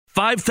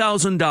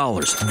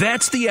$5,000.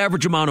 That's the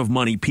average amount of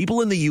money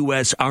people in the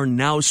U.S. are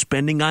now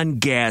spending on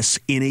gas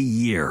in a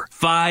year.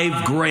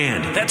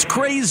 $5,000. That's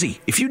crazy.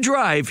 If you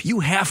drive, you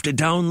have to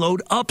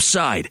download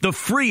Upside, the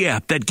free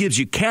app that gives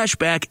you cash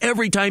back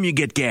every time you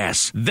get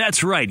gas.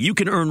 That's right. You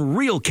can earn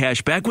real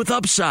cash back with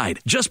Upside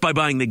just by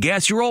buying the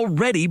gas you're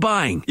already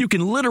buying. You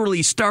can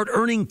literally start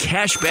earning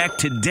cash back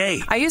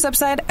today. I use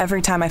Upside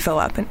every time I fill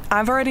up, and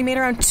I've already made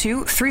around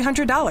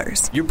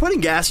 $300. You're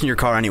putting gas in your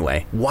car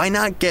anyway. Why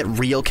not get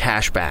real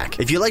cash back?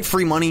 If you like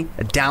free money,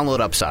 download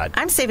Upside.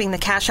 I'm saving the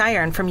cash I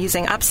earn from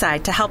using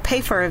Upside to help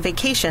pay for a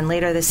vacation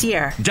later this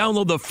year.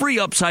 Download the free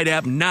Upside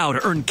app now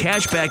to earn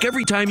cash back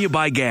every time you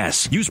buy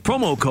gas. Use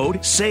promo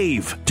code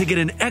SAVE to get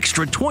an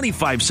extra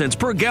 25 cents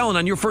per gallon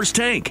on your first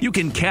tank. You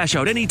can cash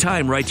out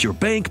anytime right to your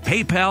bank,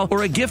 PayPal,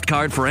 or a gift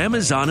card for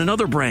Amazon and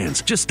other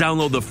brands. Just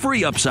download the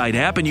free Upside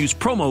app and use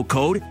promo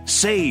code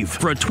SAVE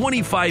for a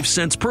 25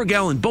 cents per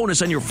gallon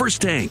bonus on your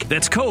first tank.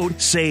 That's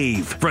code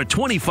SAVE for a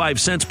 25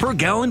 cents per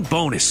gallon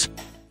bonus.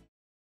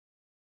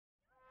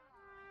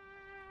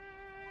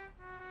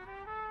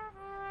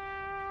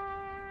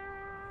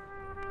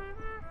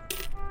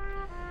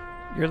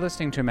 You're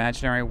listening to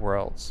Imaginary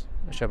Worlds,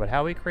 a show about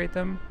how we create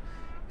them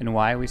and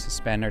why we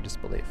suspend our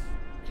disbelief.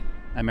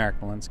 I'm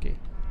Eric Molinsky.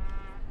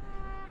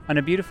 On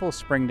a beautiful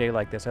spring day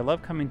like this, I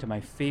love coming to my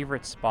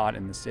favorite spot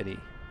in the city,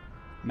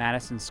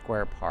 Madison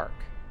Square Park.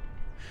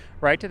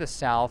 Right to the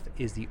south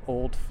is the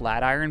old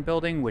Flatiron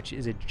Building, which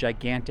is a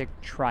gigantic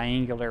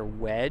triangular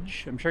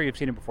wedge. I'm sure you've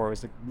seen it before. It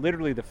was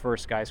literally the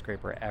first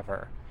skyscraper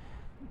ever.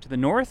 To the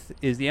north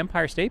is the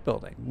Empire State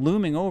Building,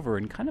 looming over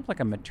in kind of like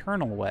a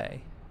maternal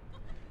way.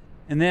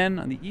 And then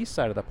on the east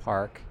side of the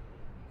park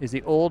is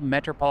the old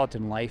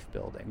Metropolitan Life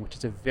Building, which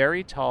is a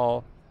very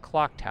tall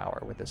clock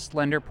tower with a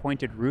slender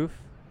pointed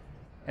roof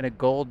and a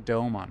gold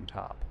dome on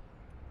top.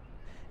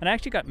 And I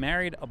actually got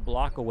married a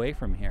block away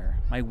from here.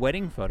 My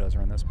wedding photos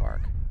are in this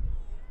park.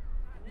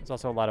 There's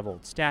also a lot of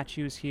old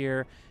statues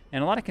here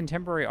and a lot of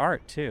contemporary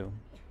art too.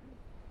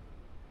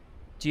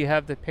 Do you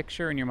have the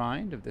picture in your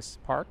mind of this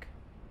park?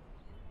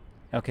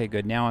 Okay,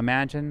 good. Now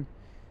imagine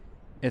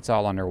it's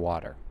all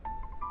underwater.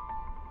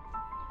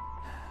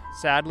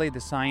 Sadly, the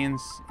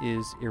science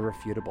is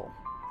irrefutable.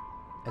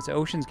 As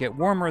oceans get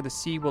warmer, the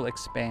sea will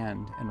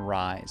expand and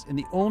rise. And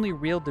the only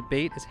real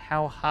debate is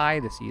how high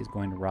the sea is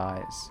going to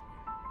rise.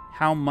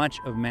 How much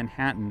of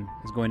Manhattan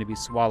is going to be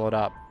swallowed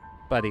up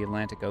by the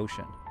Atlantic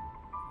Ocean.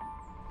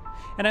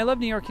 And I love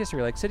New York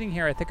history. Like sitting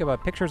here, I think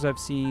about pictures I've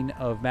seen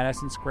of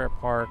Madison Square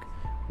Park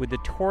with the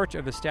torch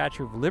of the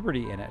Statue of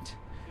Liberty in it.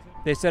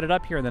 They set it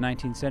up here in the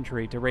 19th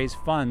century to raise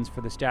funds for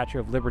the Statue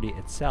of Liberty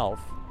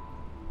itself.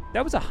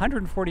 That was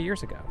 140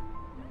 years ago.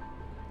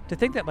 To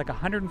think that like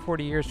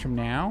 140 years from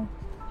now,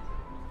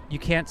 you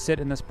can't sit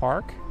in this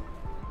park,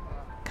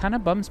 kind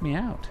of bums me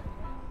out.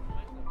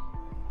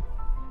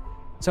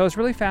 So I was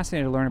really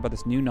fascinated to learn about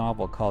this new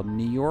novel called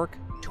New York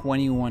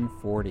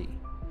 2140.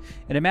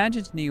 It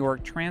imagines New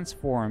York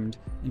transformed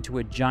into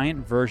a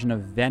giant version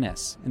of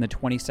Venice in the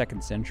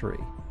 22nd century.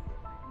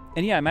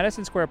 And yeah,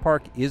 Madison Square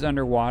Park is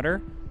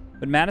underwater,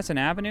 but Madison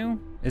Avenue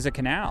is a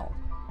canal.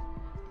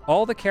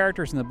 All the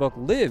characters in the book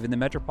live in the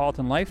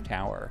Metropolitan Life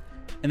Tower,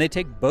 and they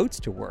take boats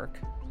to work.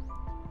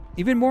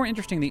 Even more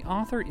interesting, the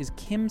author is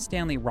Kim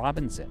Stanley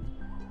Robinson.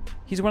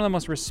 He's one of the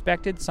most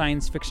respected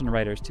science fiction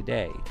writers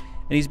today,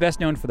 and he's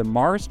best known for the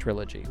Mars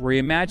trilogy, where he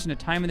imagined a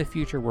time in the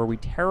future where we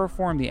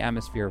terraform the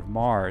atmosphere of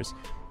Mars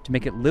to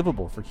make it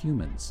livable for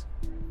humans.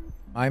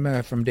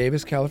 I'm from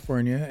Davis,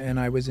 California, and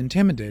I was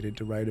intimidated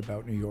to write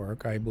about New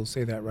York. I will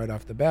say that right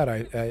off the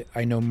bat.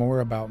 I know more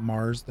about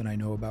Mars than I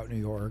know about New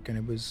York, and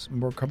it was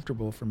more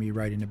comfortable for me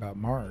writing about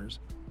Mars.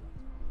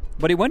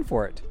 But he went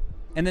for it.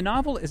 And the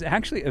novel is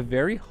actually a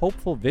very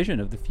hopeful vision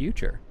of the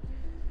future.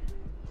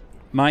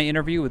 My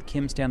interview with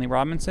Kim Stanley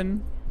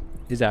Robinson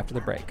is after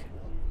the break.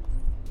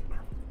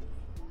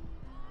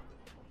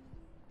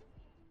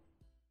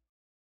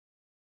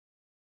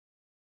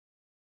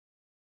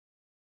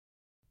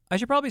 I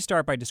should probably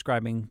start by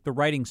describing the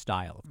writing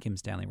style of Kim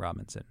Stanley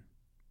Robinson,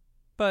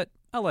 but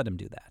I'll let him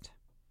do that.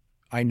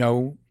 I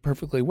know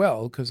perfectly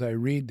well, because I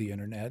read the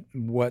internet,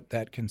 what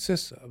that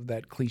consists of.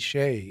 That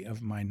cliche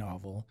of my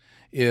novel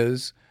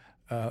is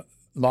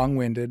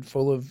long-winded,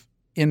 full of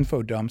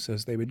info dumps,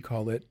 as they would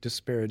call it,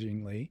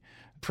 disparagingly,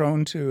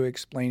 prone to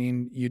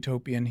explaining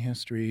utopian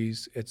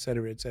histories, et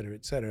cetera, et cetera,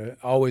 et cetera,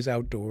 always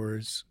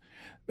outdoors.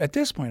 At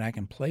this point, I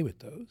can play with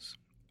those.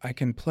 I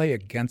can play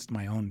against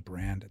my own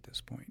brand at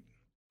this point.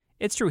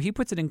 It's true, he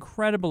puts an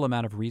incredible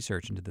amount of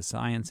research into the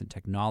science and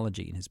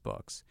technology in his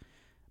books,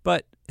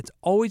 but it's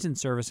always in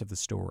service of the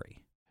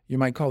story. You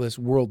might call this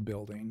world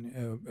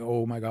building.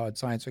 Oh my God,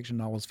 science fiction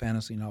novels,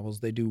 fantasy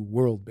novels, they do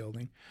world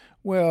building.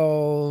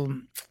 Well,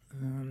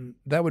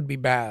 that would be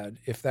bad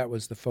if that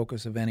was the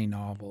focus of any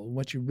novel.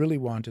 What you really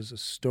want is a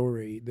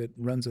story that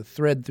runs a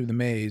thread through the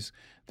maze,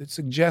 that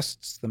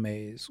suggests the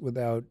maze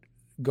without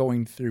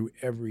going through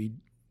every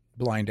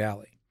blind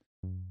alley.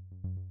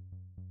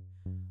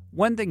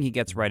 One thing he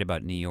gets right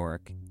about New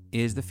York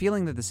is the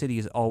feeling that the city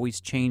is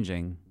always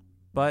changing,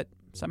 but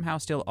somehow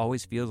still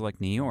always feels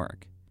like New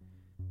York.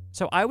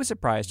 So I was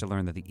surprised to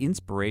learn that the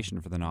inspiration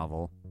for the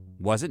novel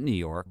wasn't New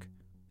York.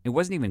 It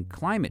wasn't even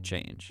climate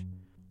change.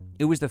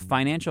 It was the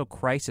financial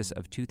crisis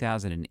of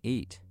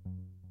 2008.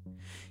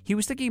 He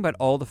was thinking about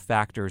all the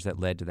factors that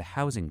led to the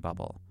housing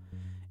bubble,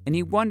 and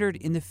he wondered,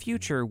 in the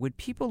future, would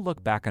people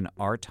look back on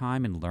our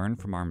time and learn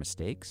from our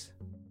mistakes?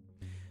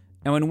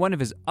 Now, in one of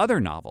his other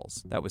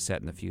novels that was set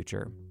in the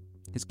future,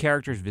 his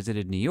characters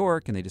visited New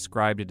York and they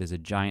described it as a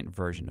giant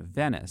version of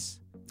Venice.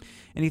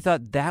 And he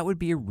thought that would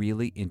be a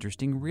really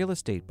interesting real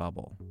estate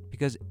bubble,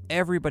 because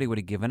everybody would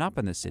have given up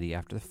on the city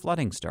after the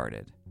flooding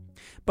started.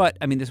 But,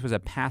 this was a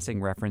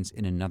passing reference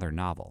in another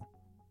novel.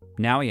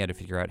 Now he had to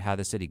figure out how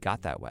the city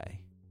got that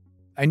way.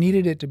 I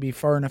needed it to be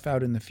far enough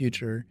out in the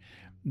future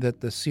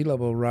that the sea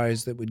level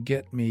rise that would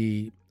get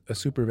me a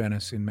super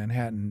Venice in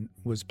Manhattan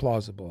was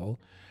plausible.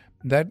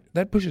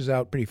 That pushes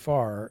out pretty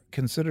far,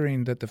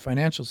 considering that the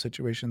financial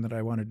situation that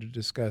I wanted to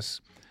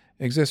discuss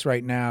exists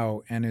right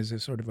now and is a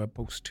sort of a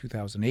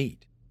post-2008.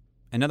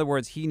 In other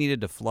words, he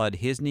needed to flood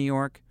his New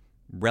York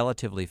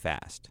relatively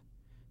fast.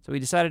 So he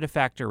decided to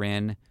factor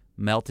in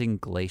melting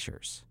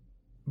glaciers.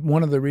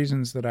 One of the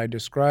reasons that I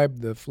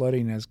described the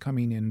flooding as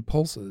coming in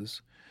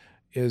pulses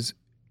is,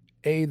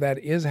 that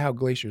is how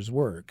glaciers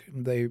work.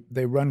 They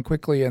run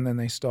quickly and then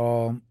they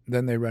stall,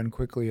 then they run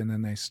quickly and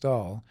then they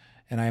stall.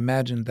 And I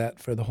imagined that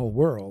for the whole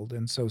world,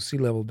 and so sea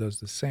level does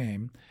the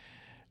same.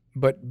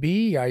 But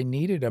B, I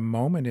needed a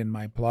moment in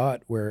my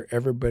plot where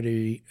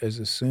everybody is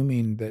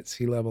assuming that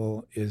sea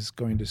level is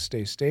going to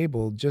stay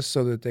stable just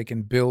so that they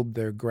can build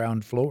their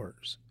ground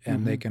floors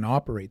and they can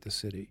operate the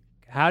city.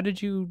 How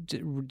did you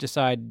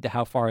decide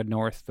how far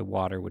north the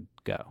water would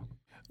go?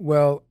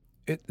 Well,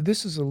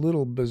 this is a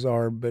little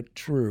bizarre but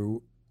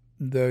true.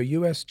 The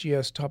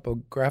USGS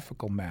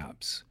topographical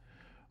maps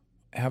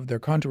have their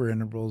contour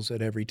intervals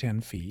at every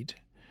 10 feet,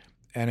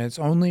 and it's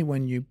only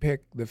when you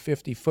pick the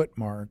 50-foot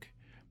mark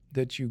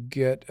that you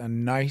get a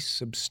nice,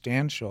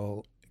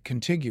 substantial,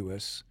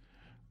 contiguous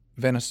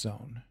Venice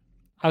zone.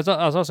 I was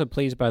also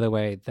pleased, by the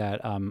way,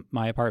 that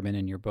my apartment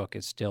in your book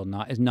is still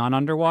not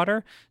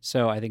underwater.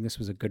 So I think this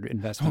was a good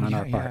investment on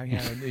our part.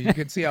 Yeah. You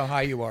can see how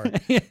high you are.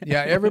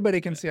 Yeah, everybody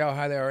can see how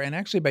high they are. And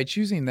actually, by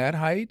choosing that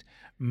height,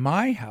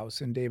 my house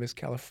in Davis,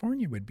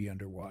 California would be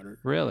underwater.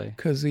 Really?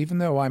 Because even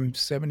though I'm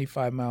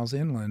 75 miles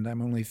inland,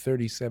 I'm only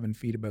 37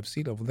 feet above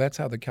sea level. That's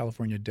how the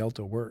California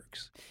Delta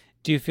works.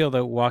 Do you feel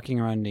that walking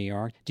around New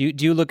York, do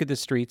you look at the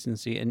streets and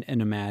see and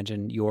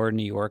imagine your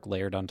New York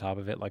layered on top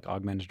of it like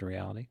augmented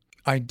reality?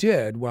 I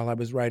did while I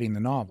was writing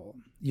the novel,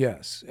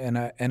 yes. And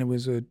it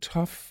was a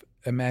tough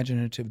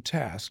imaginative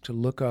task to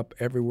look up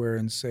everywhere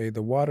and say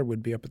the water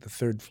would be up at the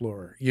third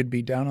floor. You'd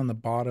be down on the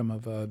bottom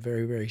of a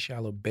very, very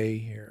shallow bay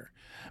here.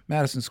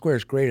 Madison Square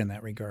is great in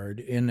that regard.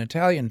 In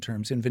Italian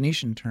terms, in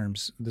Venetian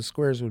terms, the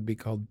squares would be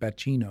called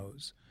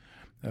bacinos,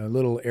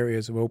 little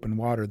areas of open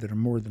water that are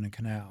more than a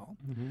canal.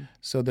 Mm-hmm.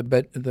 So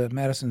the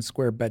Madison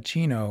Square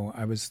bacino,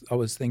 I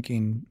was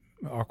thinking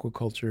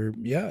aquaculture,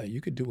 yeah,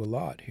 you could do a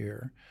lot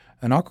here.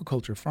 An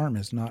aquaculture farm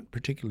is not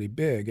particularly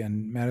big,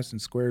 and Madison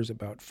Square is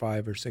about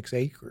 5 or 6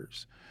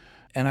 acres.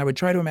 And I would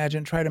try to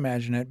imagine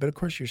it, but of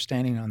course you're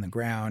standing on the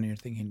ground and you're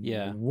thinking,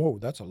 whoa,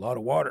 that's a lot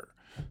of water.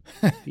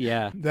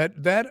 Yeah.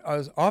 That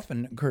has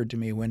often occurred to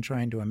me when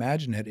trying to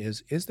imagine it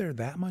is there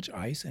that much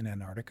ice in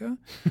Antarctica?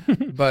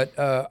 But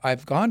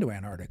I've gone to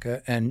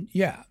Antarctica, and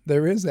yeah,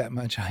 there is that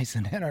much ice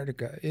in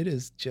Antarctica. It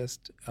is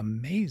just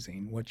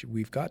amazing what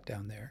we've got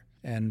down there,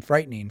 and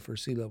frightening for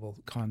sea level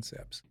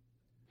concepts.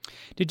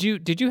 Did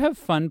you have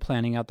fun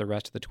planning out the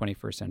rest of the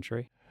 21st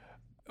century?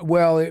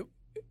 Well, it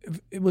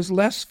was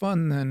less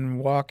fun than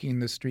walking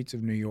the streets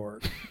of New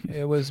York.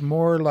 It was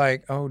more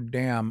like, oh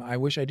damn, I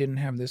wish I didn't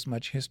have this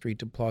much history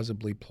to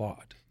plausibly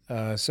plot.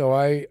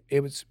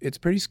 It's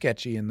pretty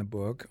sketchy in the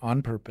book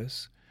on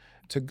purpose.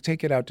 To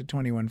take it out to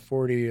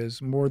 2140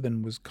 is more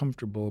than was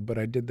comfortable, but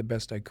I did the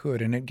best I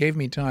could, and it gave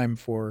me time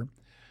for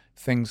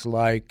things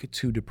like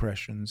 2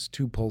 depressions,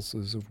 2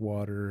 pulses of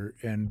water,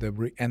 and the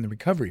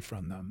recovery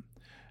from them,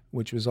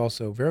 which was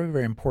also very,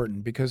 very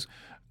important because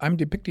I'm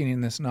depicting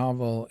in this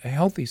novel a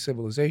healthy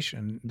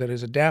civilization that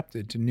is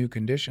adapted to new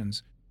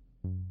conditions.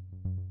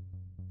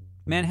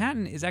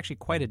 Manhattan is actually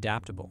quite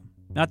adaptable.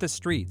 Not the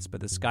streets, but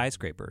the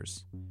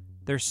skyscrapers.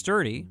 They're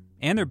sturdy,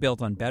 and they're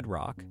built on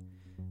bedrock.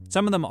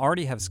 Some of them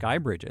already have sky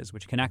bridges,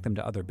 which connect them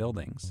to other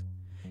buildings.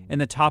 And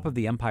the top of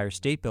the Empire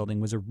State Building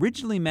was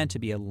originally meant to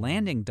be a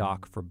landing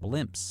dock for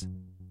blimps.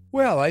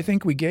 Well, I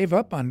think we gave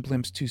up on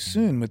blimps too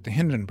soon with the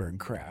Hindenburg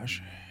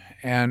crash.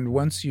 And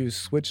once you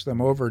switch them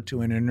over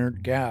to an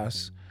inert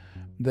gas,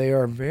 they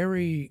are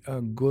very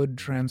good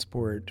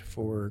transport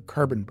for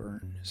carbon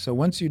burn. So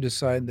once you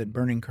decide that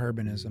burning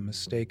carbon is a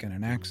mistake and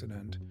an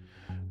accident,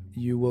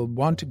 you will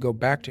want to go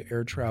back to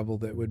air travel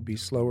that would be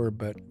slower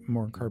but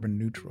more carbon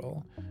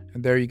neutral.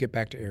 And there you get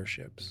back to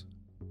airships.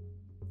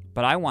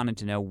 But I wanted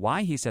to know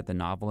why he set the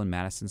novel in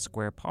Madison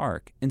Square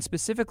Park, and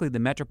specifically the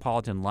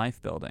Metropolitan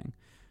Life Building,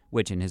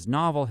 which in his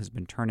novel has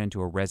been turned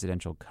into a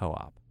residential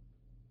co-op.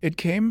 It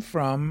came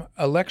from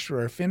a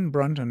lecturer, Finn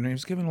Brunton. He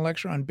was giving a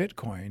lecture on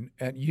Bitcoin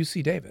at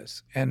UC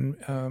Davis. And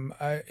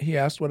he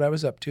asked what I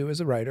was up to as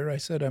a writer. I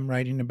said, I'm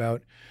writing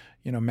about,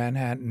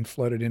 Manhattan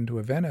flooded into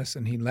a Venice.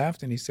 And he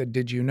laughed and he said,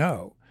 did you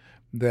know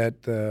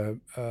that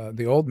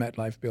the old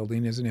MetLife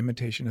building is an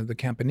imitation of the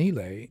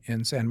Campanile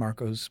in San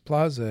Marcos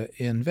Plaza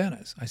in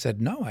Venice? I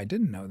said, no, I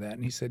didn't know that.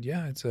 And he said,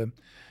 yeah, it's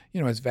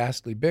it's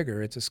vastly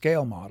bigger. It's a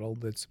scale model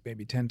that's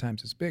maybe 10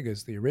 times as big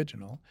as the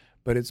original,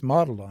 but it's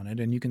modeled on it.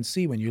 And you can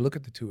see when you look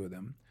at the two of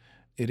them,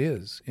 it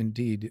is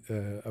indeed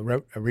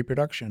a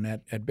reproduction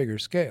at bigger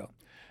scale.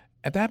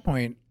 At that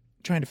point,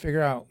 trying to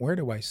figure out where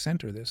do I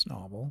center this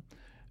novel,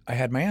 I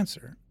had my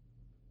answer.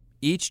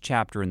 Each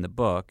chapter in the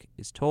book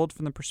is told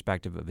from the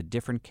perspective of a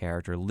different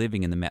character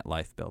living in the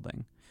MetLife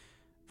building.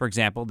 For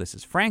example, this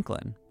is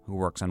Franklin, who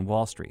works on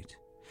Wall Street.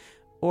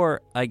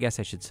 Or, I guess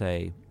I should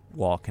say,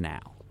 Wall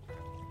Canal.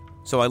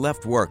 So I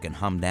left work and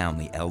hummed down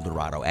the El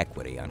Dorado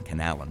Equity on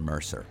Canal and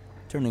Mercer,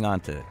 turning on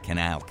to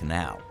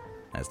Canal,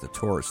 as the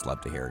tourists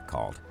love to hear it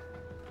called.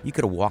 You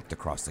could have walked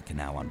across the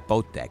canal on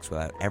boat decks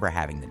without ever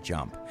having to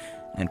jump,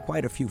 and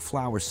quite a few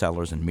flower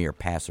sellers and mere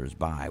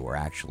passers-by were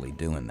actually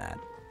doing that.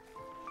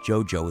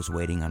 JoJo was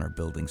waiting on her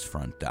building's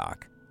front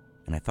dock,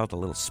 and I felt a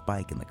little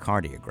spike in the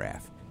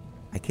cardiograph.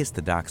 I kissed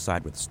the dock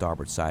side with the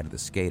starboard side of the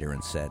skater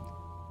and said,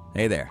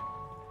 "Hey there.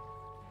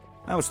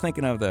 I was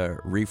thinking of the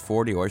Reef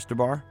 40 Oyster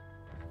Bar."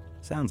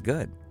 "Sounds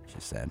good," she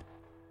said.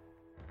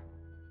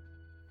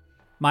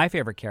 My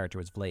favorite character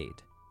was Vlade,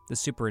 the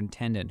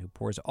superintendent who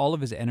pours all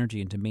of his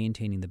energy into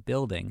maintaining the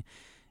building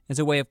as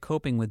a way of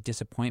coping with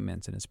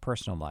disappointments in his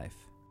personal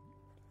life.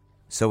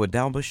 So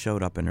Adelba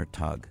showed up in her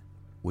tug,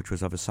 which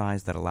was of a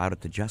size that allowed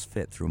it to just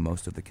fit through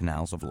most of the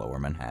canals of Lower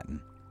Manhattan.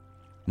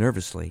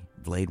 Nervously,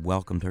 Vlade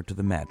welcomed her to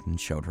the Met and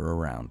showed her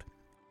around.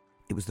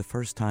 It was the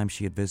first time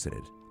she had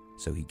visited,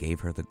 so he gave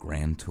her the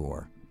grand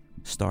tour,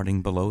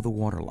 starting below the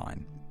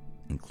waterline,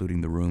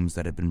 including the rooms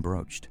that had been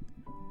broached.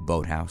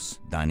 Boathouse,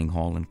 dining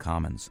hall, and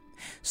commons.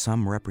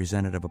 Some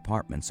representative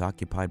apartments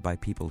occupied by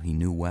people he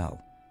knew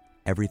well.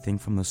 Everything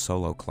from the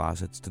solo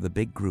closets to the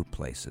big group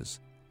places,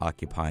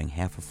 occupying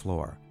half a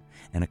floor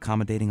and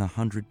accommodating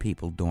 100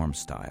 people dorm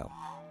style.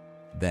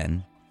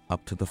 Then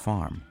up to the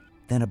farm.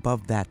 Then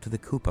above that to the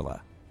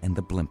cupola and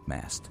the blimp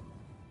mast.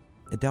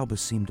 Adelba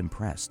seemed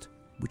impressed,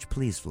 which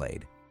pleased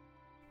Vlade.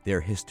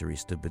 Their history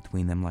stood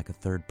between them like a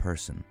third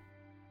person,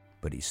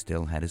 but he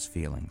still had his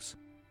feelings.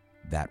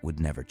 That would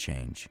never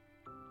change.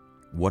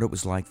 What it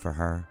was like for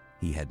her,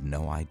 he had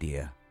no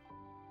idea.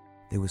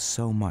 There was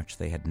so much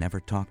they had never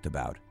talked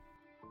about.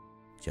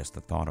 Just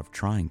the thought of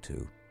trying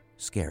to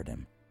scared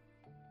him.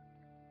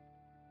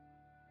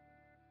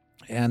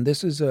 And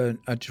this is a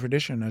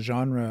tradition, a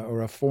genre,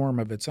 or a form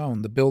of its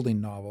own, the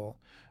building novel.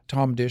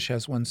 Tom Dish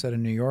has one set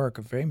in New York,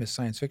 a famous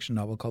science fiction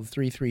novel called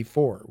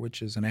 334,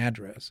 which is an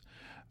address.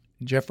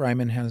 Jeff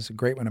Ryman has a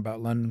great one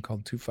about London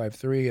called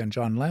 253, and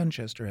John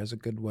Lanchester has a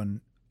good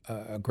one,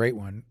 a great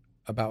one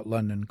about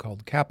London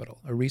called Capital,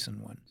 a recent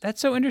one. That's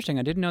so interesting.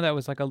 I didn't know that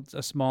was like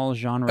a small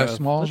genre. A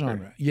small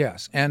genre,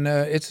 yes. And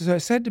it's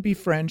said to be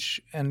French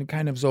and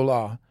kind of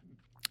Zola.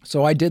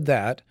 So I did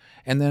that,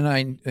 and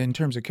then in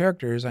terms of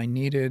characters, I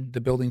needed the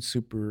building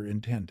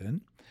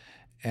superintendent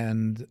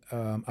and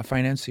a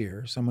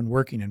financier, someone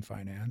working in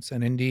finance,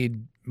 and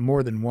indeed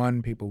more than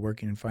one people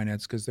working in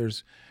finance, because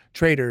there's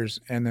traders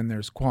and then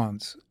there's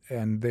quants,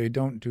 and they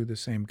don't do the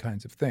same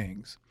kinds of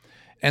things.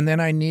 And then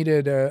I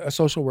needed a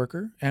social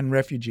worker and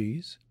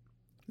refugees.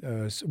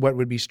 What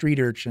would be street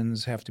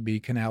urchins have to be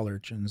canal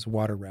urchins,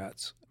 water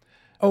rats.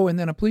 Oh, and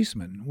then a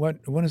policeman.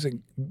 What does it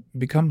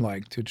become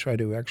like to try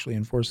to actually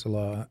enforce the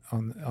law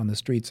on the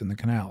streets and the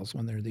canals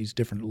when there are these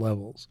different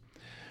levels?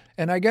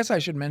 And I guess I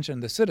should mention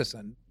the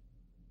citizen.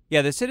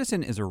 Yeah, the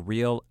citizen is a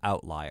real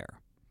outlier.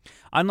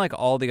 Unlike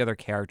all the other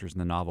characters in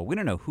the novel, we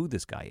don't know who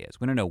this guy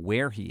is. We don't know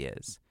where he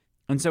is.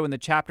 And so in the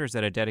chapters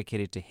that are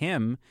dedicated to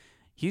him,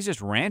 he's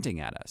just ranting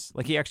at us.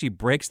 Like he actually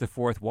breaks the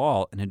fourth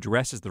wall and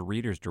addresses the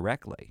readers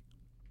directly.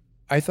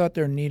 I thought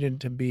there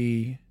needed to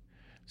be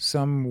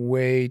some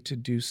way to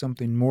do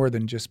something more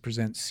than just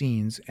present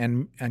scenes,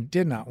 and I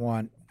did not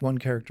want one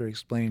character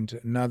explained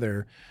to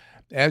another,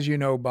 as you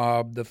know,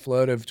 Bob, the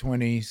flood of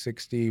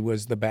 2060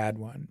 was the bad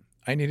one.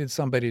 I needed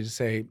somebody to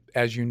say,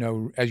 as you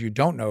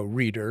don't know,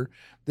 reader,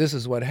 this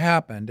is what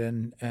happened,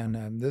 and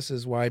this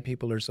is why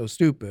people are so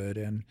stupid,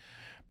 and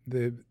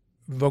the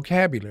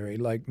vocabulary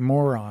like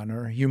moron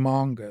or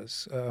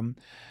humongous.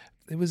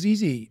 It was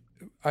easy.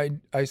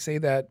 I say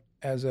that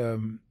as a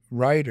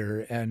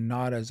writer and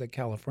not as a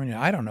Californian.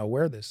 I don't know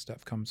where this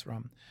stuff comes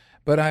from.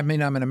 But I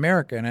mean, I'm an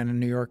American, and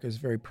New York is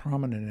very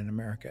prominent in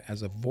America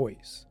as a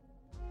voice.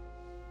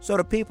 So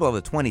the people of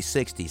the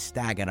 2060s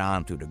staggered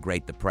on through the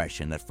Great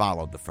Depression that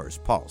followed the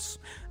first pulse.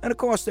 And of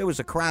course there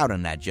was a crowd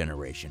in that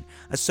generation,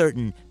 a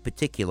certain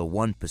particular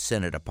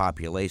 1% of the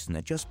population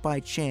that just by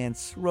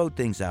chance wrote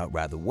things out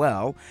rather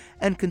well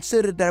and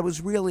considered that it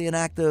was really an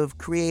act of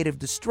creative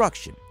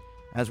destruction,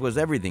 as was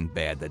everything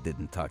bad that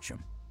didn't touch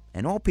them.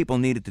 And all people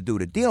needed to do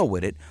to deal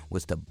with it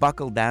was to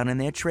buckle down in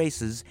their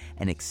traces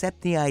and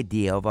accept the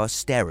idea of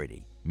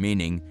austerity,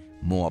 meaning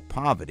more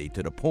poverty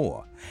to the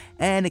poor,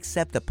 and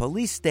accept a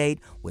police state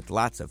with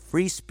lots of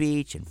free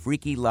speech and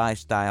freaky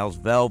lifestyles,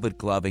 velvet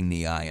gloving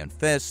the iron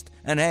fist,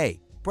 and hey,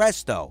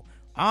 presto,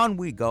 on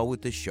we go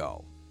with the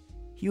show.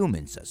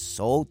 Humans are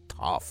so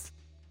tough.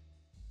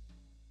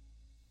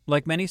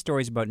 Like many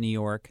stories about New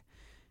York,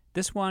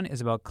 this one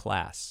is about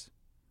class.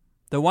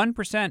 The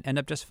 1% end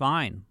up just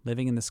fine,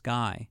 living in the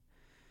sky.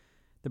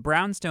 The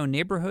brownstone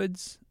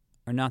neighborhoods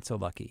are not so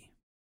lucky.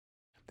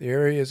 The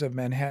areas of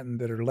Manhattan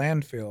that are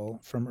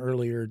landfill from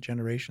earlier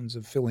generations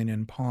of filling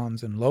in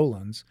ponds and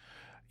lowlands,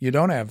 you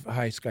don't have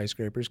high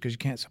skyscrapers because you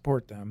can't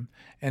support them.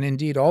 And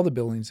indeed, all the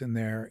buildings in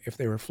there, if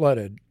they were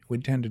flooded,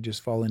 would tend to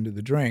just fall into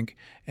the drink.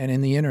 And in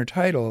the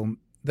intertidal,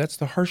 that's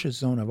the harshest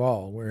zone of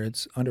all, where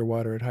it's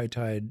underwater at high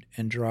tide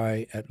and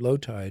dry at low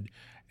tide.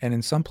 And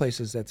in some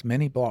places, that's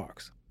many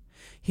blocks.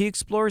 He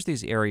explores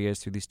these areas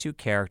through these two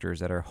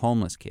characters that are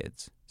homeless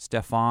kids,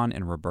 Stefan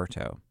and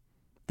Roberto.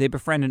 They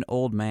befriend an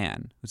old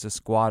man who's a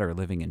squatter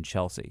living in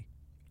Chelsea,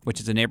 which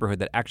is a neighborhood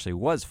that actually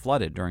was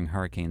flooded during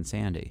Hurricane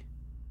Sandy.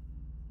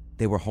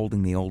 They were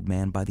holding the old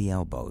man by the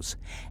elbows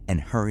and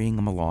hurrying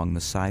him along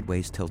the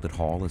sideways tilted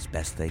hall as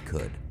best they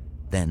could,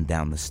 then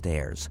down the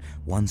stairs,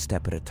 one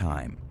step at a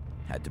time.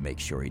 Had to make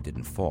sure he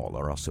didn't fall,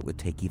 or else it would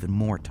take even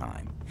more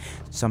time,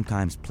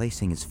 sometimes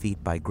placing his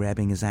feet by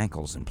grabbing his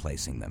ankles and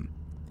placing them.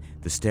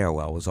 The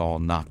stairwell was all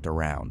knocked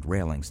around,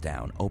 railings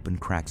down, open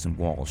cracks in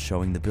walls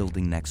showing the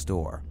building next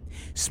door.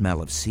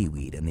 Smell of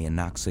seaweed and the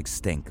anoxic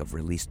stink of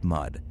released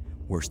mud,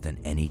 worse than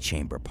any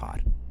chamber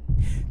pot.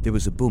 There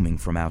was a booming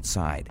from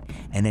outside,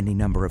 and any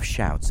number of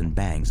shouts and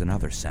bangs and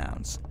other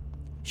sounds.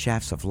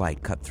 Shafts of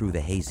light cut through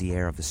the hazy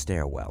air of the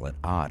stairwell at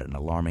odd and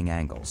alarming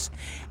angles,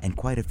 and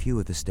quite a few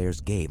of the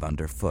stairs gave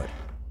underfoot.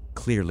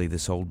 Clearly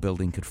this old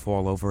building could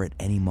fall over at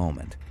any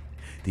moment.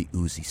 The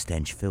oozy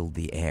stench filled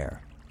the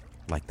air,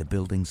 like the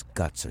building's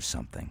guts or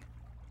something.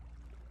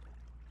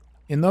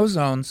 In those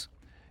zones,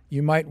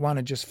 you might want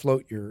to just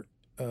float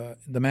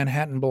the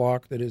Manhattan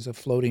block that is a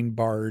floating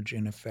barge,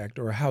 in effect,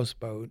 or a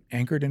houseboat,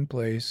 anchored in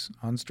place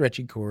on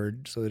stretchy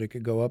cord so that it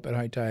could go up at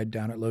high tide,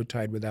 down at low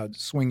tide without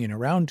swinging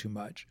around too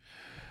much.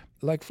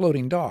 Like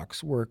floating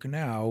docks work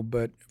now,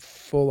 but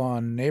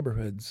full-on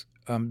neighborhoods.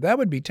 That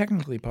would be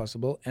technically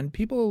possible, and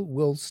people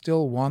will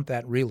still want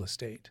that real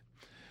estate.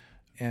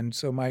 And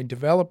so my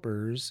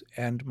developers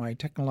and my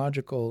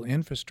technological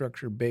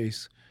infrastructure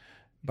base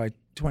by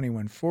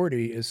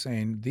 2140 is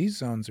saying these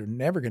zones are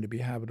never going to be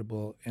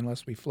habitable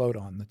unless we float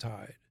on the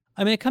tide.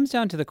 I mean, it comes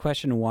down to the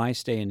question, why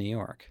stay in New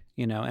York?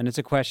 And it's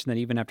a question that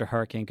even after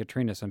Hurricane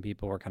Katrina, some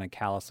people were kind of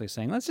callously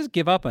saying, let's just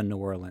give up on New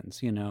Orleans,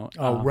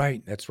 Oh,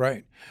 right. That's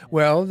right.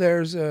 Well,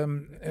 there's,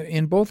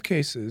 in both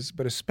cases,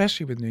 but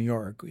especially with New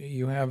York,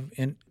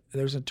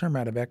 there's a term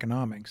out of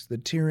economics, the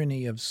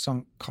tyranny of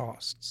sunk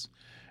costs.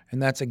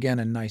 And that's, again,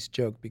 a nice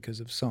joke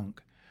because of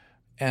sunk.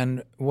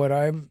 And what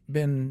I've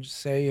been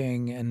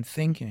saying and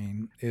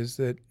thinking is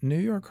that New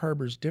York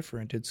Harbor's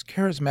different. It's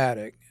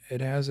charismatic.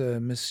 It has a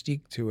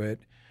mystique to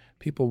it.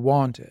 People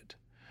want it.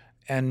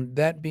 And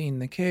that being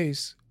the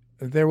case,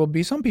 there will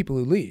be some people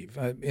who leave.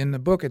 In the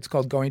book, it's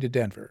called Going to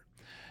Denver.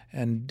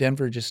 And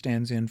Denver just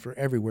stands in for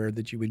everywhere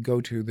that you would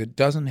go to that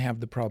doesn't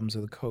have the problems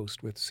of the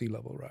coast with sea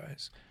level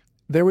rise.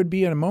 There would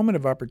be a moment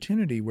of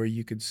opportunity where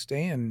you could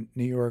stay in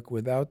New York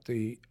without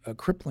the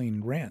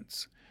crippling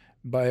rents,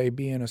 by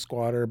being a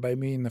squatter, by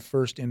being the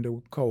first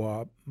into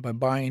co-op, by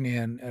buying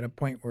in at a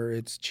point where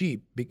it's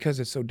cheap because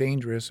it's so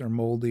dangerous or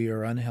moldy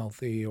or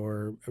unhealthy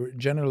or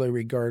generally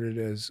regarded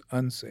as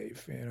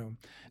unsafe,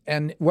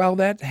 And while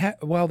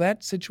that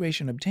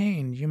situation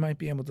obtained, you might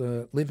be able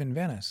to live in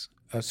Venice,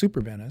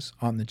 super Venice,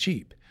 on the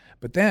cheap.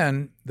 But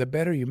then the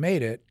better you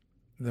made it,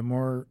 the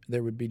more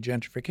there would be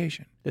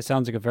gentrification. This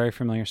sounds like a very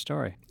familiar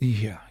story.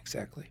 Yeah,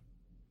 exactly.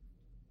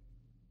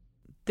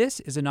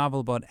 This is a novel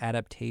about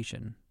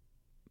adaptation.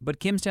 But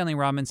Kim Stanley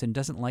Robinson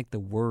doesn't like the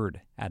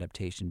word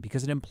adaptation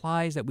because it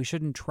implies that we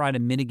shouldn't try to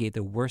mitigate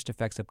the worst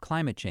effects of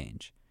climate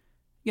change.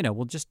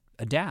 We'll just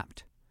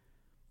adapt.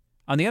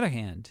 On the other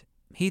hand,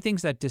 he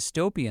thinks that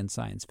dystopian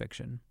science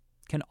fiction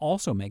can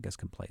also make us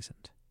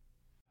complacent.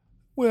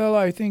 Well,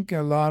 I think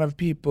a lot of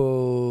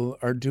people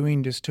are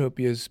doing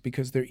dystopias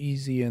because they're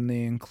easy and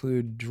they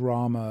include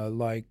drama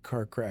like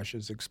car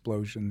crashes,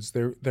 explosions.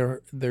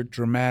 They're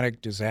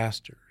dramatic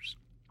disasters.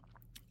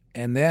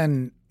 And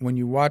then when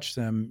you watch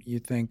them, you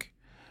think,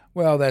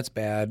 well, that's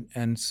bad,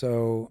 and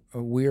so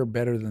we're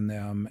better than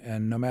them.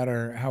 And no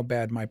matter how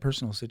bad my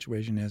personal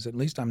situation is, at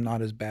least I'm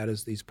not as bad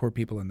as these poor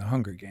people in the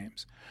Hunger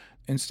Games.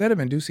 Instead of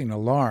inducing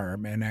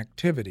alarm and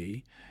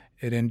activity,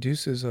 it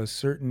induces a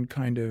certain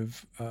kind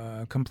of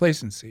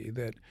complacency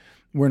that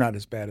we're not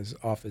as bad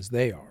off as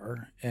they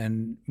are.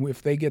 And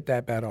if they get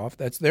that bad off,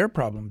 that's their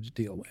problem to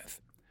deal with.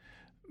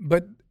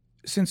 But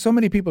since so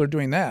many people are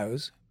doing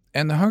those,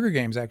 and The Hunger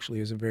Games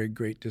actually is a very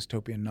great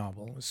dystopian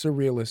novel. It's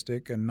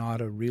surrealistic and not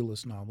a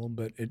realist novel,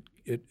 but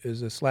it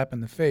is a slap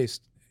in the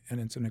face, and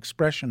it's an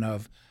expression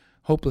of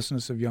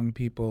hopelessness of young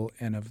people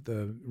and of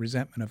the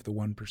resentment of the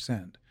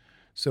 1%.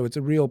 So it's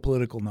a real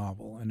political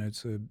novel, and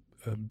it's a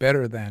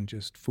better than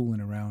just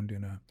fooling around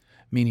in a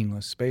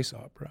meaningless space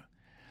opera.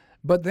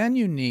 But then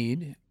you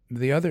need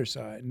the other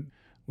side,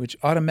 which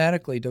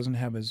automatically doesn't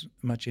have as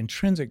much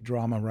intrinsic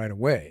drama right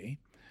away,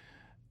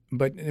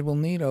 but it will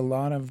need a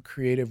lot of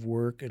creative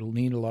work, it'll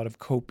need a lot of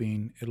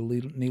coping, it'll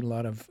need a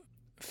lot of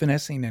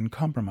finessing and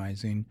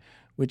compromising,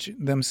 which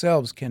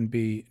themselves can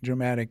be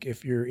dramatic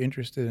if you're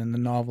interested in the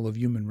novel of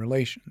human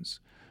relations,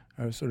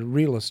 a sort of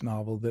realist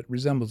novel that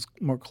resembles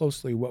more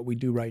closely what we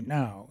do right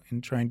now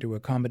in trying to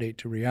accommodate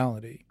to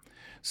reality.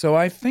 So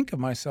I think of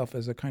myself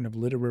as a kind of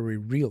literary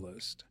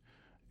realist.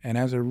 And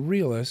as a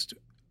realist,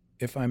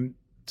 if I'm,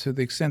 to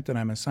the extent that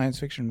I'm a science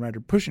fiction writer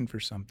pushing for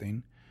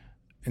something,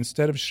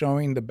 instead of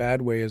showing the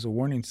bad way as a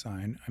warning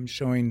sign, I'm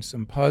showing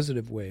some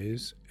positive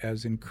ways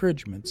as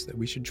encouragements that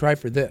we should try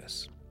for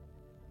this.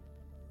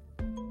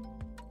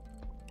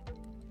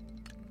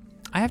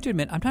 I have to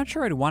admit, I'm not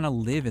sure I'd want to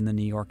live in the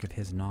New York of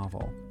his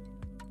novel.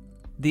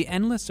 The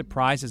endless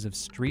surprises of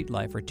street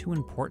life are too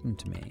important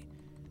to me.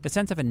 The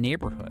sense of a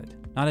neighborhood,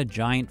 not a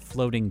giant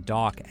floating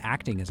dock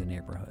acting as a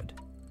neighborhood.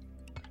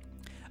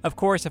 Of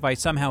course, if I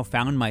somehow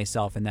found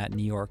myself in that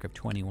New York of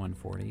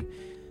 2140,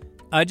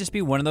 I'd just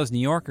be one of those New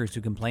Yorkers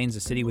who complains the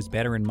city was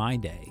better in my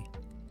day.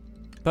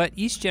 But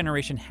each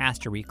generation has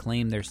to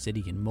reclaim their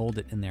city and mold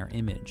it in their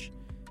image.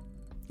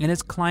 And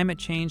as climate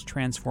change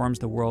transforms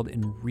the world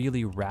in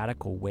really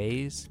radical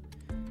ways,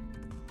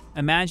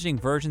 imagining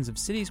versions of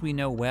cities we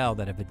know well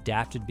that have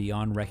adapted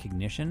beyond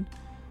recognition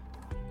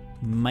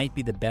might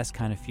be the best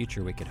kind of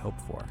future we could hope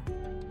for.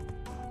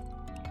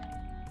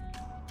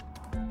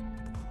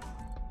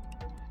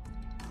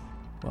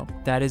 Well,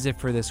 that is it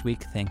for this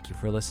week. Thank you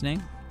for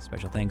listening.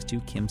 Special thanks to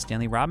Kim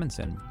Stanley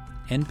Robinson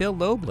and Bill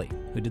Lobley,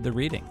 who did the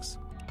readings.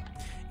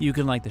 You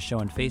can like the show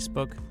on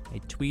Facebook. I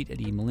tweet at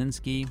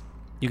eMolinsky.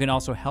 You can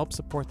also help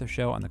support the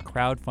show on the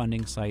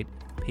crowdfunding site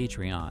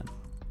Patreon.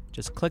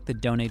 Just click the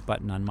donate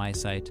button on my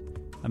site,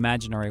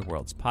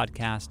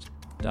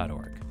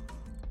 imaginaryworldspodcast.org.